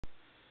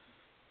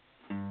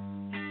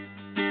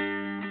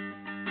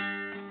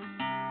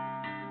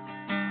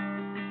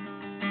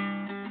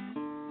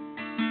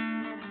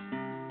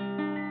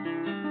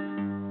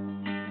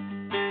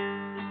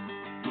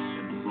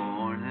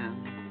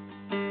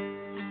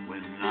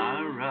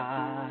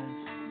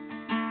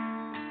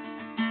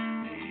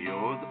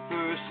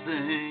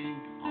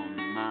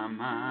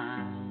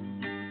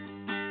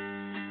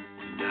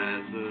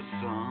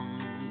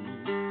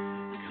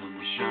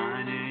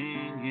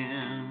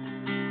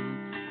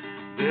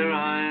There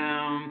I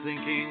am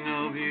thinking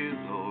of you,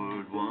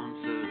 Lord, once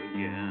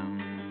again.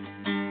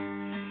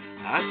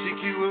 I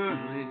seek you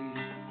early,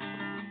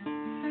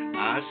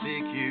 I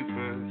seek you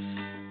first.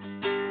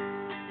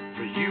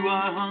 For you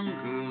I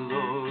hunger,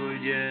 Lord,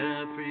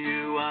 yeah, for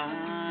you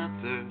I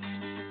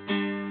thirst.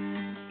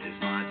 As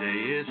my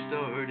day is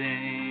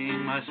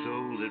starting, my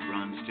soul it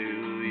runs to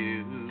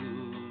you.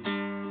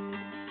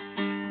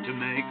 To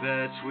make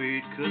that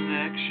sweet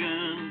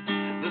connection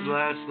that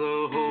lasts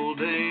the whole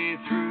day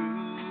through.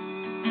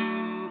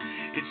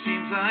 It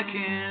seems I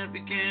can't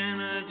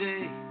begin a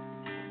day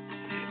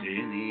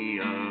any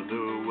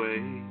other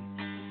way,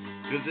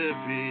 'cause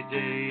every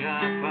day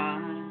I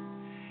find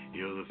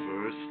you're the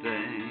first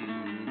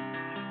thing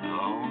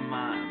on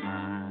my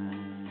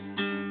mind.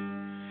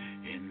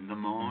 In the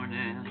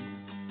morning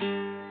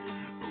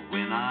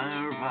when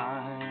I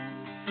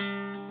rise,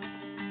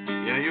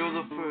 yeah, you're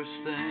the first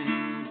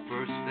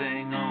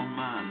thing on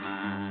my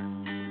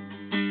mind.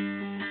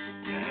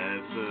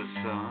 As the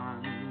sun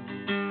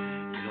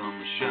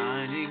comes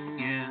shining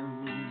in,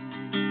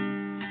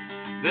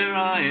 there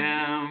I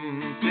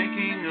am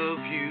thinking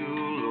of you,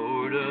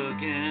 Lord,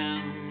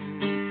 again.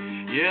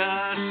 Yeah,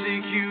 I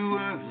seek you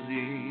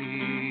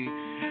early,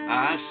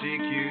 I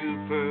seek you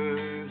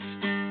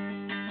first.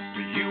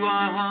 For you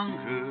I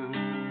hunger,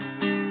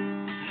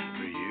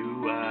 for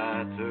you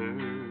I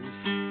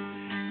thirst.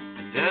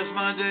 And as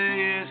my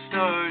day is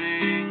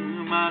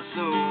starting, my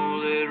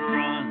soul it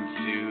runs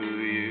to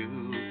you.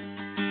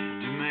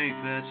 To make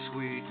that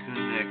sweet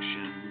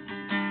connection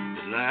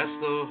that lasts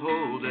the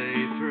whole day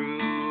through.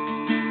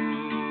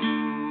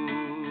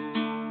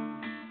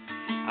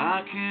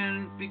 I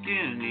can't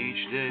begin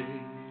each day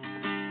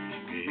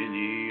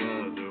any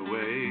other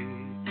way,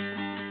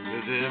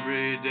 'cause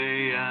every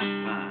day I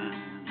find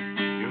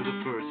you're the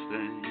first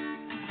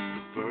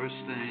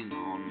thing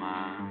on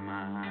my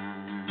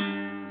mind.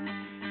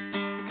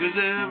 'Cause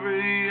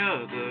every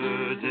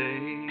other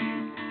day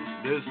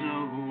there's no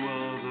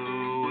other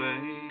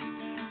way.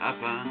 I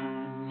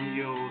find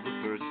you're the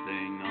first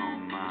thing on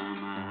my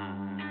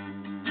mind.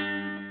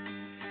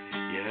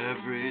 Yeah,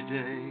 every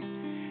day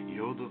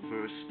you're the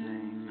first thing